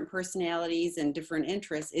different personalities and different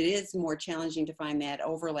interests, it is more challenging to find that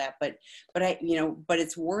overlap, but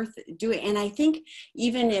it's worth doing. And I think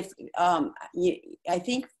even if, I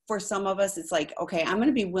think for some of us, it's like, okay, I'm going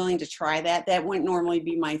to be willing to try that. That wouldn't normally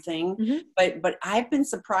be my thing, but I've been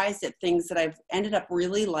surprised at things that I've ended up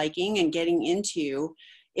really liking and getting into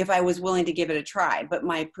if I was willing to give it a try. But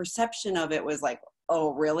my perception of it was like,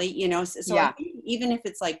 oh, really? So Yeah. I think even if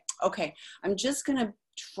it's like, okay, I'm just going to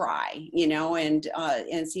try,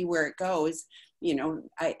 and see where it goes,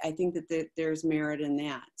 I think that there's merit in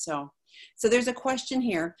that. So there's a question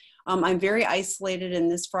here. I'm very isolated, and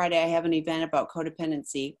this Friday I have an event about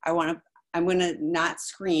codependency. I want I'm going to not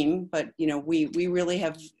scream, but we really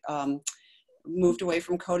have moved away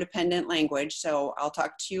from codependent language. So I'll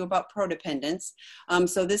talk to you about prodependence.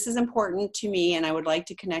 So this is important to me, and I would like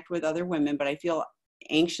to connect with other women, but I feel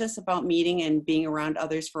anxious about meeting and being around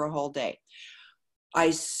others for a whole day.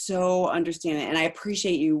 I so understand it, and I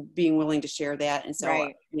appreciate you being willing to share that. And so,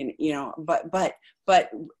 Right.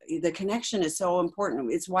 But the connection is so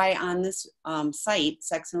important. It's why on this site,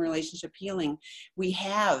 Sex and Relationship Healing, we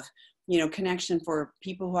have connection for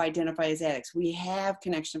people who identify as addicts. We have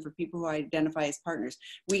connection for people who identify as partners.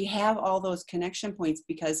 We have all those connection points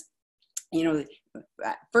because,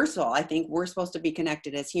 first of all, I think we're supposed to be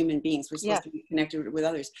connected as human beings. We're supposed to be connected with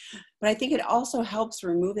others. But I think it also helps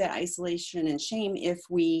remove that isolation and shame if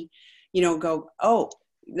we, go, oh,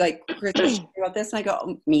 like Chris was talking about this, and I go,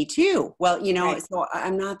 oh, me too. Well, Right. so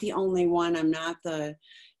I'm not the only one. I'm not the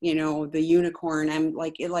unicorn. I'm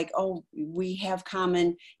oh, we have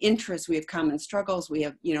common interests. We have common struggles. We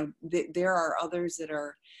have, there are others that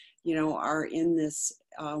are, are in this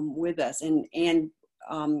with us, and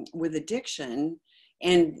with addiction,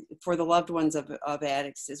 and for the loved ones of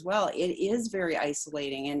addicts as well, it is very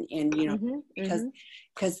isolating, and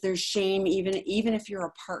because there's shame, even if you're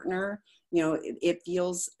a partner, it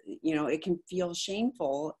feels, it can feel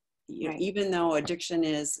shameful, Right. even though addiction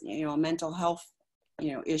is, a mental health,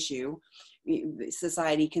 issue.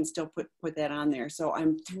 Society can still put that on there. So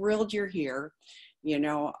I'm thrilled you're here.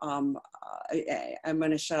 I'm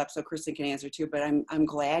going to shut up so Kristin can answer too, but I'm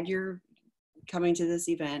glad you're coming to this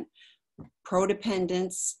event.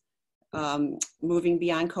 Prodependence, moving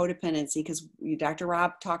beyond codependency, because Dr.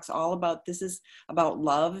 Rob talks all about, this is about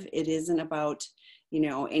love. It isn't about,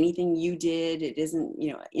 anything you did. It isn't,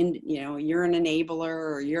 you're an enabler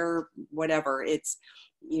or you're whatever. It's,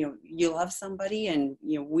 you love somebody, and,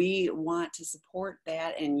 we want to support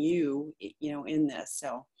that and you, in this.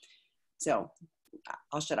 So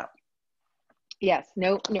I'll shut up. Yes.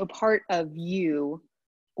 No part of you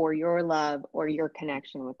or your love or your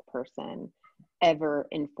connection with the person ever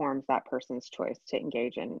informs that person's choice to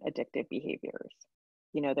engage in addictive behaviors.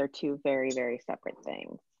 They're two very, very separate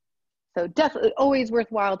things. So definitely always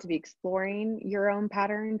worthwhile to be exploring your own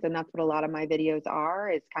patterns. And that's what a lot of my videos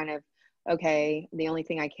are, is kind of, okay, the only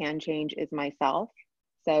thing I can change is myself.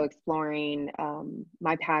 So exploring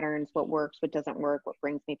my patterns, what works, what doesn't work, what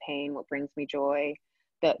brings me pain, what brings me joy,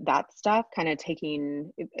 that stuff, kind of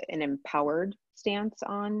taking an empowered stance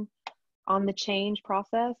on the change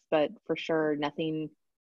process. But for sure,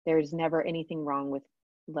 there's never anything wrong with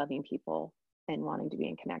loving people and wanting to be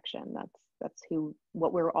in connection. That's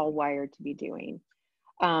what we're all wired to be doing.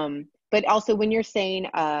 But also, when you're saying,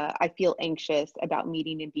 I feel anxious about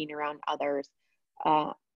meeting and being around others,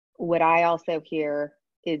 what I also hear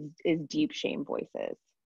is deep shame voices,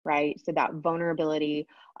 right? So that vulnerability.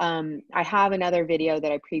 I have another video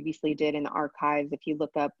that I previously did in the archives. If you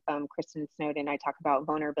look up Kristin Snowden, I talk about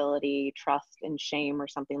vulnerability, trust, and shame, or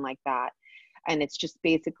something like that. And it's just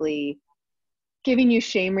basically giving you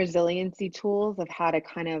shame resiliency tools of how to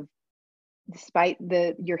kind of, despite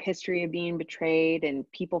your history of being betrayed and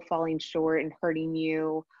people falling short and hurting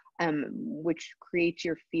you, which creates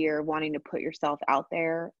your fear of wanting to put yourself out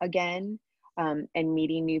there again, and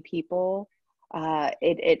meeting new people.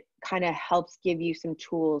 It kind of helps give you some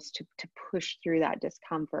tools to push through that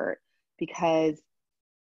discomfort, because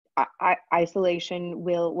isolation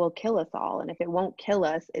will kill us all. And if it won't kill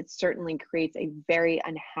us, it certainly creates a very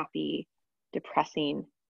unhappy, depressing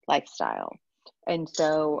lifestyle. And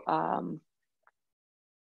so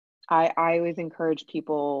I always encourage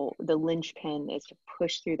people, the linchpin is to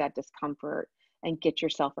push through that discomfort and get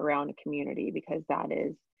yourself around a community, because that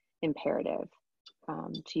is imperative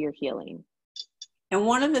to your healing. And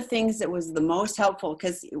one of the things that was the most helpful,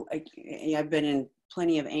 because I've been in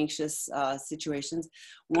plenty of anxious situations,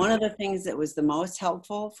 one of the things that was the most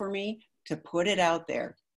helpful for me, to put it out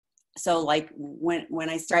there. So like when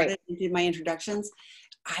I started and did my introductions,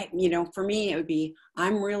 for me, it would be,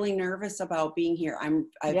 I'm really nervous about being here. I've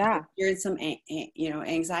experienced some,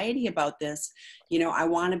 anxiety about this. I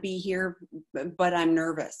want to be here, but I'm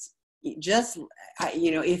nervous. Just,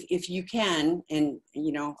 if you can, and,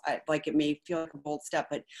 like, it may feel like a bold step,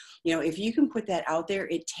 but, if you can put that out there,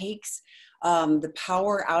 it takes the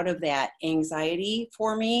power out of that anxiety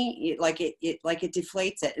for me. It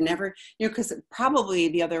deflates it, and never, because probably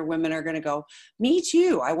the other women are going to go, me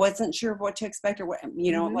too. I wasn't sure what to expect, or what,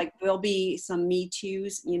 like there'll be some me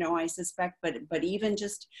too's, I suspect, but even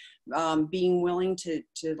just being willing to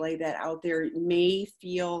lay that out there may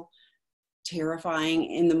feel terrifying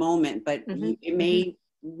in the moment, but it may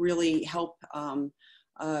really help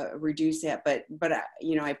reduce that. But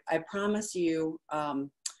I promise you,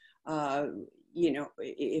 you know,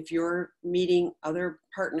 if you're meeting other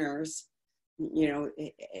partners, you know,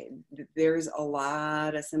 there's a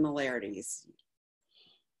lot of similarities.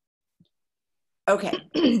 Okay,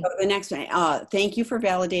 so the next one. Thank you for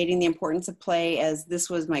validating the importance of play, as this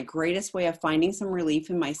was my greatest way of finding some relief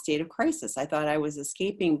in my state of crisis. I thought I was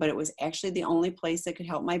escaping, but it was actually the only place that could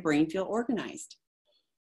help my brain feel organized.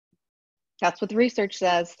 That's what the research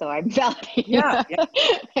says, so I'm validating. Yeah.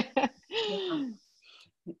 Yeah.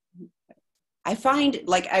 I find,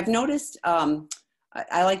 like, I've noticed,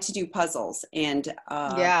 I like to do puzzles, and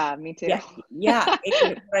Yeah, me too. yeah.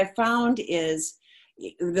 What I found is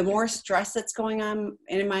the more stress that's going on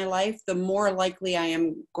in my life, the more likely I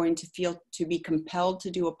am going to feel to be compelled to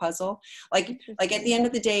do a puzzle. Like at the end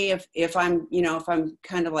of the day, if I'm, you know, if I'm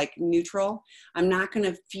kind of like neutral, I'm not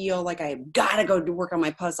going to feel like I've got to go to work on my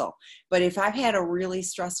puzzle. But if I've had a really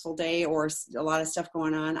stressful day or a lot of stuff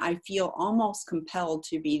going on, I feel almost compelled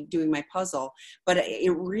to be doing my puzzle. But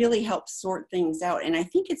it really helps sort things out. And I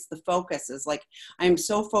think it's the focus is like, I'm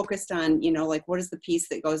so focused on, you know, like, what is the piece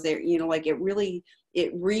that goes there? You know, like it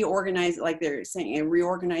reorganizes, like they're saying, it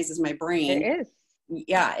reorganizes my brain. It is.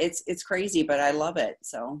 Yeah, it's crazy, but I love it.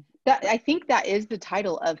 So that, I think that is the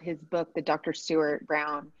title of his book, the Dr. Stuart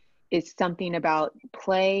Brown, is something about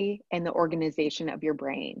play and the organization of your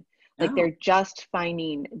brain. Like they're just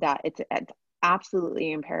finding that it's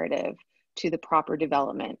absolutely imperative to the proper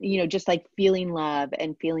development. You know, just like feeling love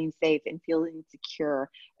and feeling safe and feeling secure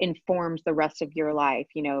informs the rest of your life,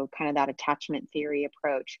 you know, kind of that attachment theory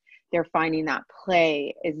approach. They're finding that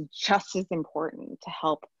play is just as important to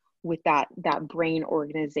help with that brain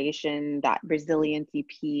organization, that resiliency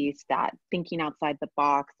piece, that thinking outside the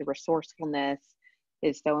box, the resourcefulness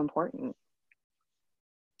is so important.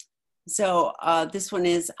 So this one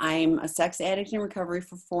is, I'm a sex addict in recovery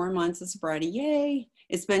for 4 months of sobriety. Yay.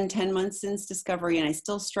 It's been 10 months since discovery, and I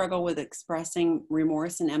still struggle with expressing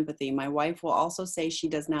remorse and empathy. My wife will also say she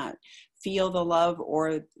does not feel the love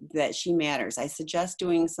or that she matters. I suggest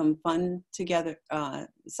doing some fun together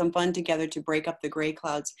to break up the gray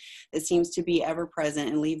clouds that seems to be ever present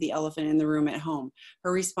and leave the elephant in the room at home.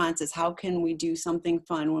 Her response is, how can we do something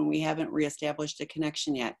fun when we haven't reestablished a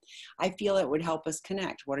connection yet? I feel it would help us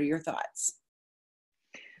connect. What are your thoughts?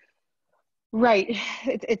 Right.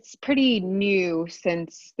 It's pretty new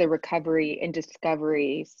since the recovery and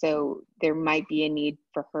discovery. So there might be a need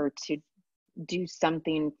for her to do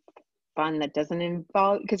something fun that doesn't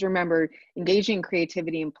involve, because remember, engaging in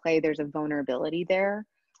creativity and play, there's a vulnerability there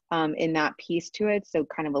in that piece to it. So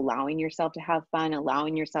kind of allowing yourself to have fun,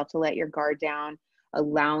 allowing yourself to let your guard down,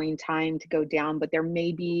 allowing time to go down, but there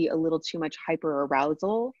may be a little too much hyper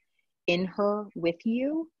arousal in her with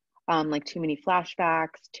you, like too many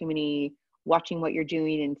flashbacks, too many watching what you're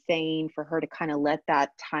doing and saying, for her to kind of let that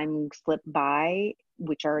time slip by,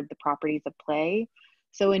 which are the properties of play.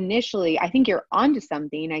 So initially, I think you're onto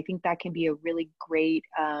something. I think that can be a really great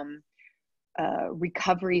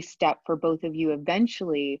recovery step for both of you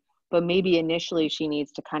eventually, but maybe initially she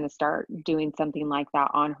needs to kind of start doing something like that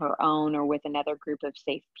on her own or with another group of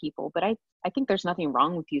safe people. But I think there's nothing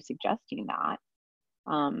wrong with you suggesting that.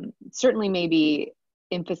 Certainly maybe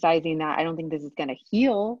emphasizing that I don't think this is going to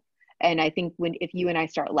heal. And I think if you and I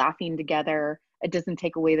start laughing together, it doesn't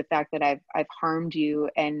take away the fact that I've harmed you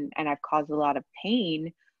and I've caused a lot of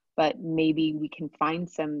pain, but maybe we can find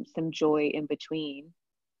some joy in between.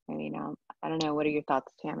 I mean, I don't know. What are your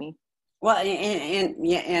thoughts, Tammy? Well, and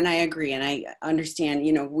yeah, and I agree, and I understand.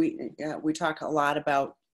 You know, we talk a lot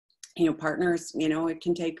about, you know, partners. You know, it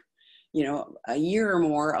can take, you know, a year or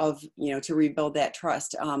more of, you know, to rebuild that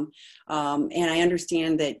trust. And I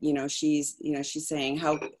understand that, you know, she's saying,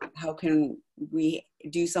 how can we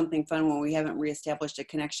do something fun when we haven't reestablished a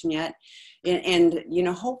connection yet? And you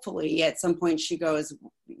know, hopefully at some point she goes,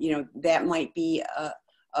 you know, that might be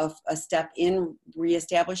a step in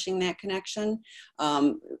reestablishing that connection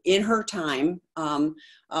in her time. You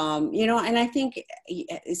know, and I think,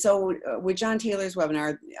 so with John Taylor's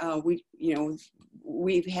webinar,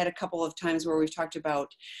 we've had a couple of times where we've talked about,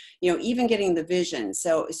 you know, even getting the vision.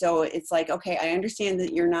 So it's like, okay, I understand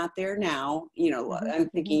that you're not there now. You know, I'm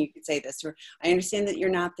thinking you could say this, or I understand that you're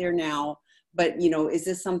not there now, but, you know, is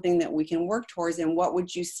this something that we can work towards? And what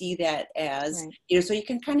would you see that as? Right. You know, so you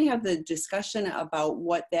can kind of have the discussion about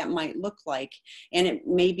what that might look like. And it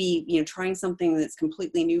may be, you know, trying something that's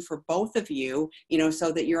completely new for both of you, you know,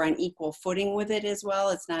 so that you're on equal footing with it as well.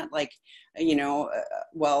 It's not like, you know,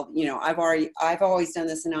 well, you know, I've always done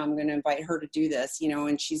this and now I'm going to invite her to do this, you know,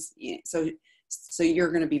 and she's, so so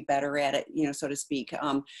you're going to be better at it, so to speak.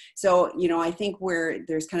 So, I think where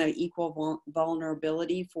there's kind of equal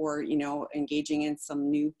vulnerability for, engaging in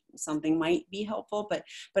something might be helpful, but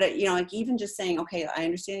like even just saying, okay, I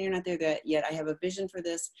understand you're not there yet. I have a vision for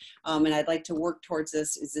this. And I'd like to work towards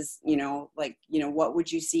this. Is this, what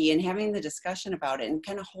would you see? And having the discussion about it and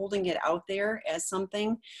kind of holding it out there as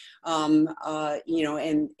something, and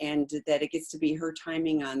that it gets to be her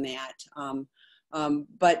timing on that.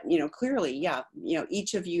 But, clearly, yeah,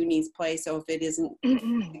 each of you needs play. So if it isn't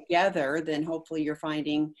together, then hopefully you're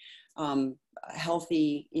finding a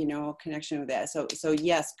healthy, connection with that. So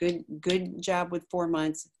yes, good job with 4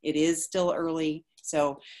 months. It is still early.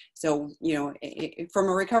 So, from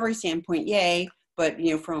a recovery standpoint, yay. But,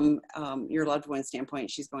 from your loved one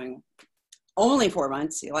standpoint, she's going only 4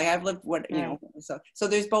 months. Like I've lived so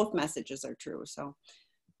there's both messages are true. So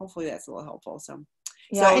hopefully that's a little helpful.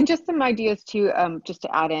 Yeah, and just some ideas too, just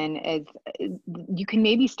to add in is you can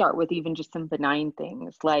maybe start with even just some benign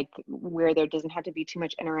things, like where there doesn't have to be too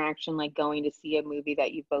much interaction, like going to see a movie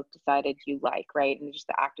that you've both decided you like, right? And just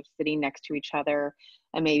the act of sitting next to each other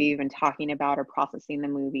and maybe even talking about or processing the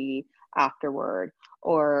movie afterward.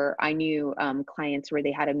 Or I knew clients where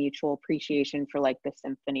they had a mutual appreciation for like the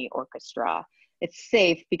symphony orchestra. It's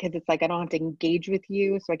safe because it's like, I don't have to engage with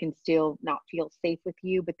you, so I can still not feel safe with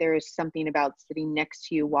you, but there is something about sitting next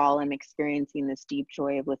to you while I'm experiencing this deep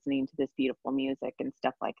joy of listening to this beautiful music and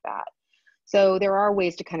stuff like that. So there are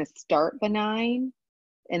ways to kind of start benign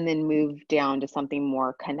and then move down to something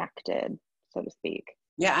more connected, so to speak.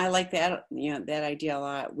 Yeah, I like that, that idea a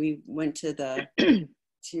lot. We went to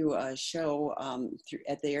to a show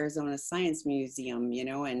at the Arizona Science Museum,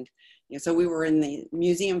 and so we were in the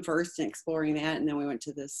museum first and exploring that, and then we went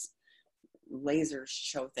to this laser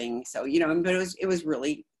show thing. So but it was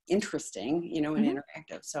really interesting, and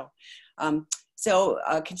interactive. So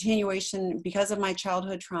continuation, because of my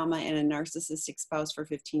childhood trauma and a narcissistic spouse for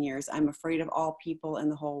 15 years, I'm afraid of all people in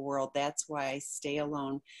the whole world. That's why I stay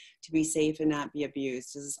alone, to be safe and not be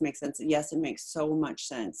abused. Does this make sense? Yes, it makes so much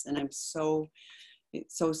sense, and I'm so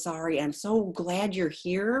sorry. I'm so glad you're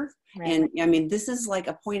here. Right. And I mean, this is like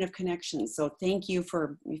a point of connection. So thank you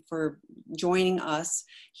for joining us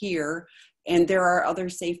here. And there are other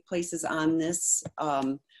safe places on this.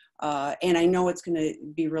 And I know it's going to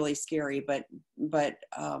be really scary, but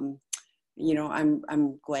I'm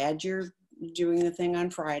glad you're doing the thing on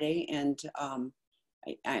Friday. And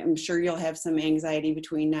I'm sure you'll have some anxiety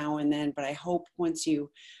between now and then, but I hope once you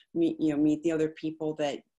meet the other people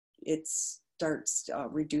that it starts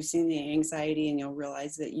reducing the anxiety, and you'll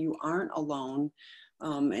realize that you aren't alone,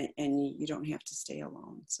 and you don't have to stay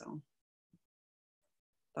alone. So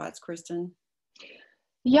thoughts, Kristin?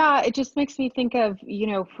 Yeah, it just makes me think of,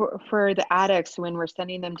 for the addicts, when we're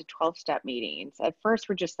sending them to 12-step meetings, at first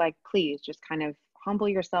we're just like, please just kind of humble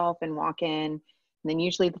yourself and walk in. And then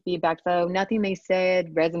usually the feedback's, oh, nothing they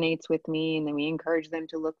said resonates with me. And then we encourage them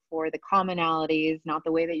to look for the commonalities, not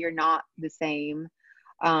the way that you're not the same.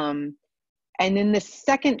 And then the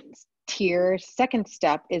second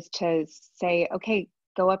step is to say, okay,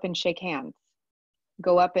 go up and shake hands,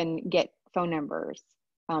 go up and get phone numbers.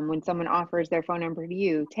 When someone offers their phone number to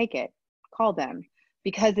you, take it, call them,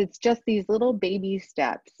 because it's just these little baby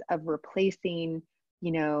steps of replacing,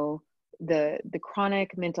 the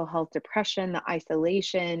chronic mental health depression, the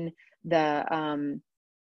isolation, the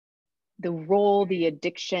role, the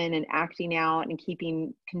addiction, and acting out and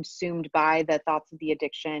keeping consumed by the thoughts of the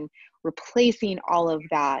addiction, replacing all of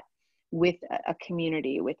that with a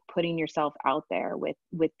community, with putting yourself out there, with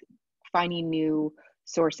finding new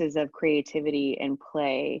sources of creativity and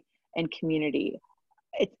play and community.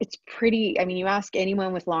 It's pretty, I mean, you ask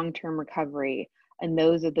anyone with long-term recovery, and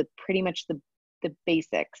those are pretty much the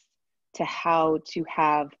basics to how to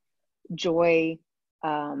have joy,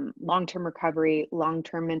 long-term recovery,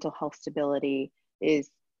 long-term mental health stability is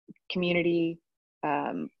community,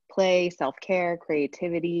 play, self-care,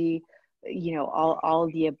 creativity, all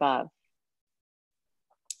of the above.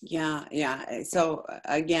 Yeah. So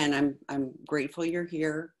again, I'm grateful you're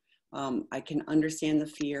here. I can understand the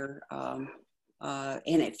fear, and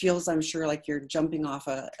it feels, I'm sure, like you're jumping off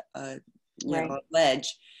a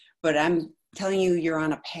ledge, but I'm telling you, you're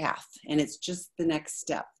on a path, and it's just the next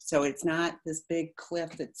step. So it's not this big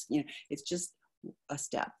cliff. It's just a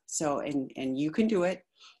step. So, and you can do it,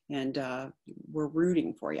 and we're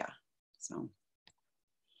rooting for you. So,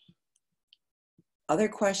 other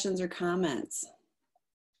questions or comments?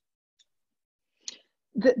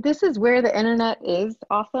 This is where the internet is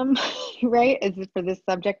awesome, right? Is for this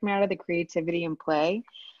subject matter, the creativity and play,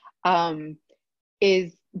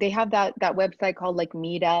 is they have that website called like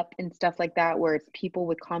Meetup and stuff like that, where it's people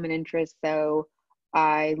with common interests. So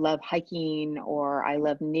I love hiking, or I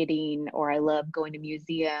love knitting, or I love going to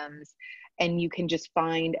museums, and you can just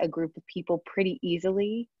find a group of people pretty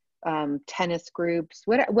easily. Tennis groups,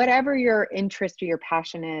 whatever your interest or your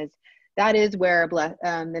passion is, that is where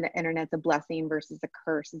the internet's a blessing versus a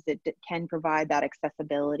curse, is it can provide that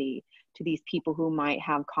accessibility to these people who might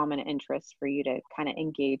have common interests for you to kind of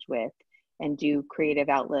engage with and do creative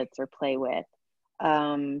outlets or play with,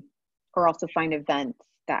 or also find events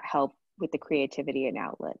that help with the creativity and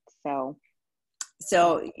outlets.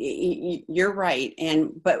 So you're right.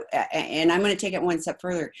 And I'm going to take it one step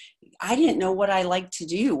further. I didn't know what I liked to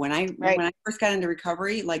do when I first got into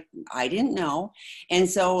recovery. Like, I didn't know. And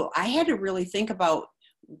so I had to really think about,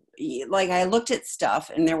 like, I looked at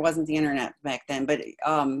stuff, and there wasn't the internet back then, but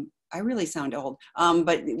I really sound old.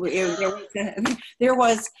 But there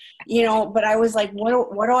was, but I was like,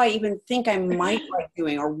 what do I even think I might like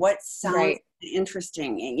doing, or what sounds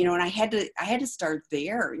interesting? And, and I had to start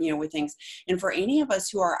there, with things. And for any of us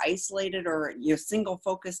who are isolated or, single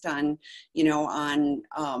focused on, on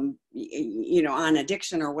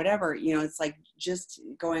addiction or whatever, it's like just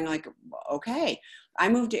going like, okay, I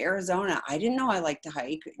moved to Arizona. I didn't know I liked to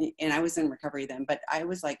hike, and I was in recovery then, but I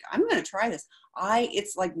was like, I'm going to try this.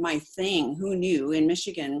 It's like my thing. Who knew? In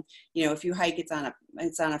Michigan, if you hike, it's on a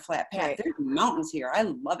flat path. There's mountains here. I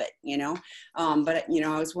love it, but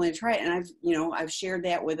I was willing to try it, and I've shared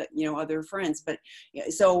that with, other friends. But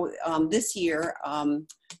so this year,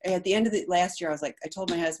 at the end of the last year, I told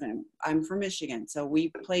my husband, I'm from Michigan. So we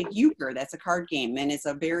played euchre. That's a card game. And it's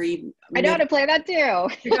a very, I know how to play that too. There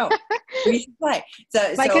you go. We should play.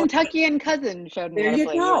 My Kentuckian cousin showed me how to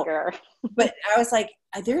play euchre. But I was like,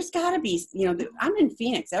 there's got to be, I'm in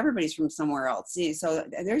Phoenix. Everybody's from somewhere else. So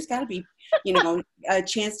there's got to be, a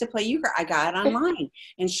chance to play euchre. I got it online,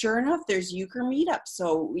 and sure enough, there's euchre meetups.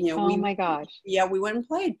 So, oh my gosh. Yeah, we went and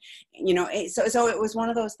played, so it was one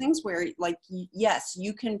of those things where, like, yes,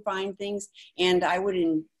 you can find things. And I would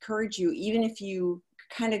encourage you, even if you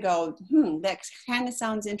kind of go, that kind of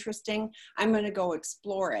sounds interesting, I'm going to go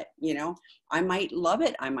explore it. I might love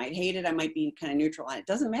it. I might hate it. I might be kind of neutral on it. It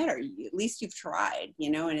doesn't matter. At least you've tried,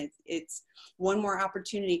 and it's one more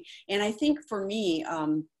opportunity. And I think for me,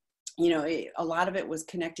 a lot of it was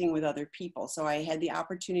connecting with other people. So I had the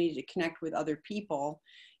opportunity to connect with other people,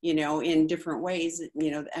 in different ways.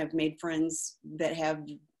 I've made friends that have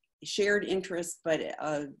shared interests, but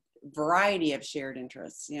a variety of shared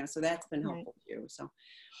interests, so that's been helpful too. So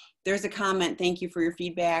there's a comment. Thank you for your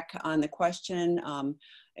feedback on the question.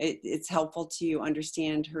 It's helpful to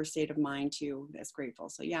understand her state of mind too. That's grateful.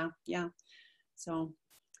 So yeah.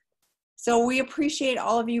 So we appreciate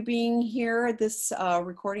all of you being here. This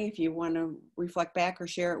recording, if you want to reflect back or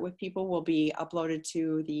share it with people, will be uploaded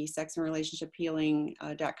to the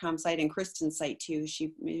SexandRelationshipHealing.com site, and Kristin's site too.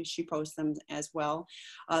 She posts them as well.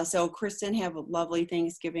 So Kristin, have a lovely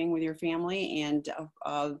Thanksgiving with your family. And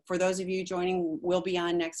for those of you joining, we'll be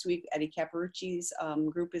on next week. Eddie Caparucci's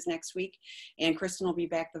group is next week. And Kristin will be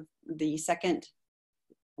back the second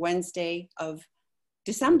Wednesday of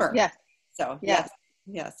December. Yes. So yes.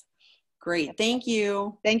 Great. Thank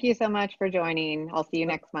you. Thank you so much for joining. I'll see you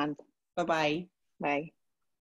next month. Bye-bye. Bye.